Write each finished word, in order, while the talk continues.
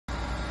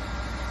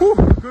Whew.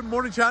 Good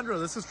morning, Chandra.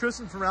 This is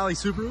Tristan from Rally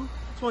Subaru.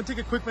 Just want to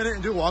take a quick minute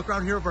and do a walk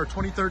around here of our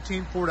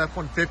 2013 Ford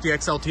F-150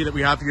 XLT that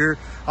we have here.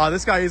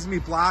 This guy is going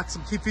to be black.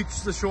 Some key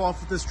features to show off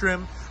with this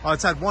trim.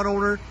 It's had one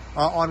owner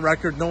on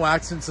record, no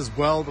accidents as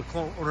well. The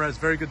owner has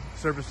very good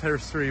service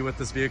history with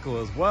this vehicle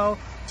as well.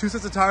 2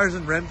 sets of tires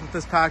and rims with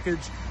this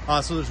package.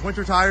 So there's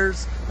winter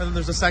tires, and then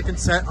there's a second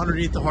set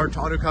underneath the hard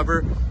tonneau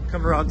cover.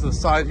 Coming around to the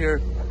side here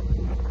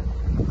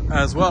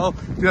as well.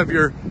 You have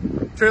your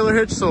trailer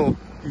hitch, so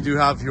you do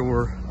have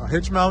your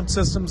hitch mount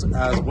systems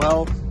as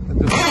well. And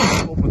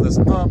just open this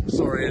up.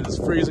 Sorry, it is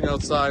freezing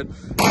outside.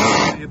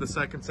 You need the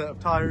second set of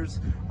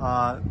tires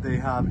they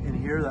have in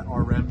here that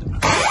are rimmed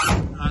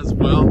as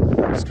well.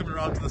 Just coming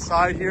around to the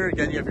side here.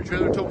 Again, you have your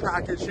trailer tow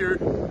package here.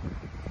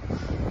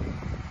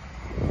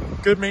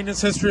 Good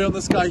maintenance history on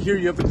this guy here.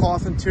 You have the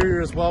cloth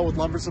interior as well with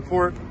lumbar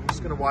support. I'm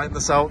just going to widen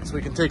this out so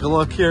we can take a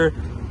look here.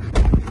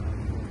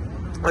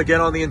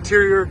 Again, on the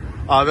interior,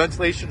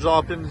 ventilation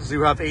options,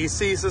 you have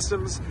AC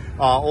systems,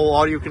 all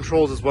audio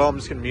controls as well. I'm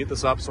just going to mute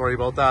this up, sorry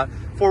about that.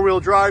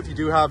 4-wheel drive, you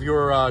do have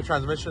your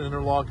transmission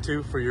interlock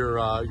too for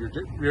your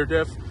rear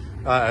diff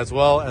as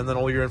well, and then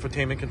all your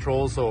infotainment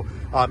controls. So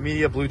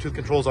media, Bluetooth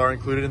controls are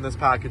included in this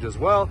package as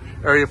well.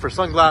 Area for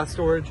sunglass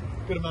storage,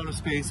 good amount of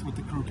space with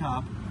the crew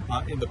cab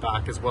in the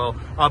back as well.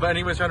 But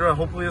anyways, Chandra,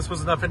 hopefully this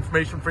was enough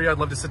information for you. I'd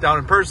love to sit down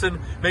in person.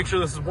 Make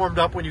sure this is warmed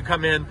up when you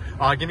come in.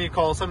 Give me a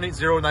call,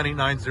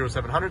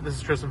 780-989-0700. This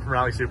is Tristan from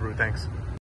Rally Subaru. Thanks.